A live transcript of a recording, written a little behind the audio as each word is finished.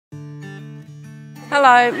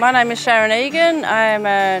Hello, my name is Sharyn Egan. I'm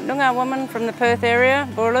a Nyoongar woman from the Perth area,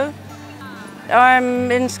 Boorloo. I'm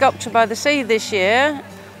in Sculpture by the Sea this year,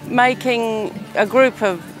 making a group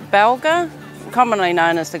of balga, commonly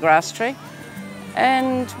known as the grass tree,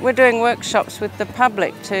 and we're doing workshops with the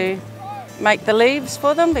public to make the leaves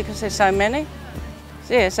for them because there's so many.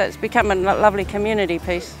 So it's become a lovely community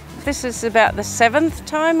piece. This is about the 7th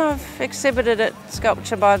time I've exhibited at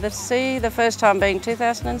Sculpture by the Sea, the first time being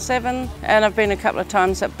 2007, and I've been a couple of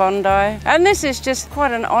times at Bondi. And this is just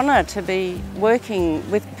quite an honour to be working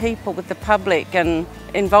with people, with the public, and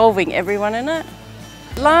involving everyone in it.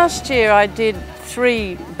 Last year I did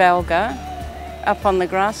 3 balga up on the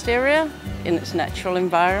grassed area in its natural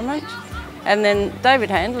environment, and then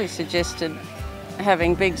David Handley suggested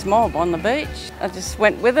having Big's Mob on the beach. I just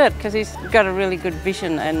went with it because he's got a really good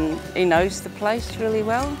vision and he knows the place really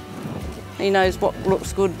well. He knows what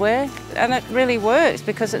looks good where, and it really works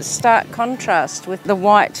because it's stark contrast with the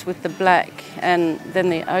white with the black and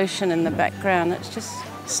then the ocean in the background. It's just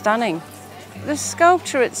stunning. The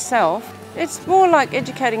sculpture itself, it's more like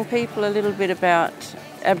educating people a little bit about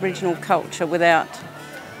Aboriginal culture without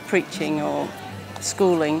preaching or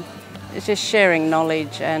schooling. It's just sharing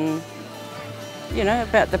knowledge and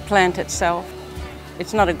about the plant itself.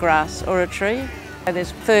 It's not a grass or a tree.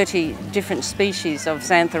 There's 30 different species of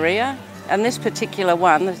Xantheria, and this particular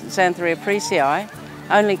one, the Xantheria precii,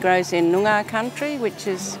 only grows in Nyoongar country, which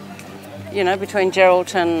is, between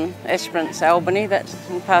Geraldton, Esperance, Albany, that's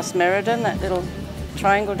past Merredin, that little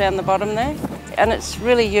triangle down the bottom there. And it's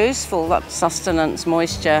really useful, like sustenance,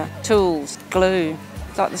 moisture, tools, glue.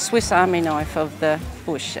 It's like the Swiss Army knife of the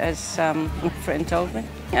bush, as my friend told me.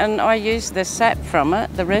 And I use the sap from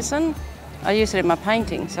it, the resin. I use it in my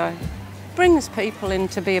painting, so it brings people in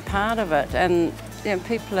to be a part of it. And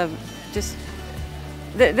people are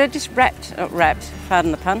they're just wrapped,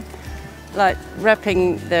 pardon the pun, like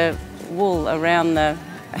wrapping the wool around the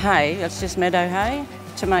hay, it's just meadow hay,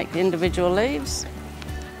 to make the individual leaves.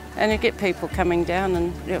 And you get people coming down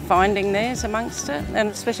and finding theirs amongst it, and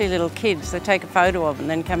especially little kids, they take a photo of it and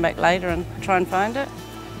then come back later and try and find it.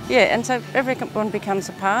 Yeah, and so everyone becomes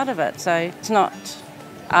a part of it, so it's not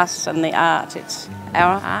us and the art, it's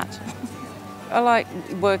our art. I like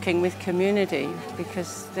working with community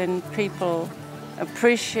because then people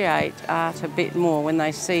appreciate art a bit more when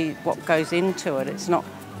they see what goes into it. It's not,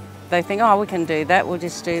 they think, oh, we can do that, we'll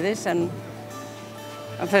just do this. And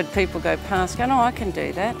I've heard people go past going, oh, I can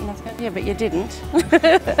do that. And I've gone, yeah, but you didn't.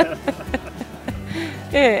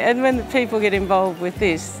 Yeah, and when the people get involved with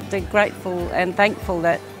this, they're grateful and thankful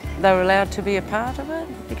that they're allowed to be a part of it,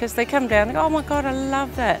 because they come down and go, oh my God, I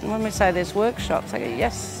love that. And when we say there's workshops, I go,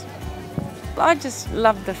 yes. I just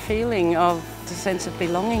love the feeling of the sense of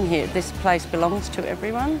belonging here. This place belongs to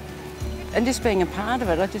everyone. And just being a part of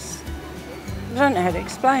it, I don't know how to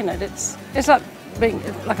explain it. It's like being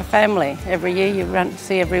like a family. Every year you run to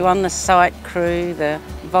see everyone, the site crew, the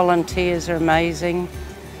volunteers are amazing,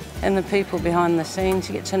 and the people behind the scenes,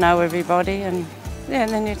 you get to know everybody, and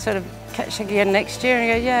then you sort of catch again next year and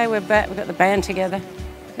you go, yeah, we're back, we've got the band together.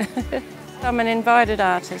 I'm an invited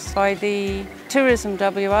artist by the Tourism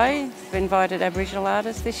WA. We've invited Aboriginal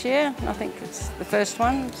artists this year. I think it's the first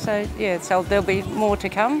one, so there'll be more to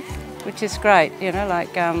come, which is great,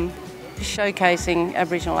 like showcasing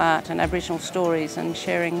Aboriginal art and Aboriginal stories and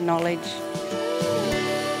sharing knowledge.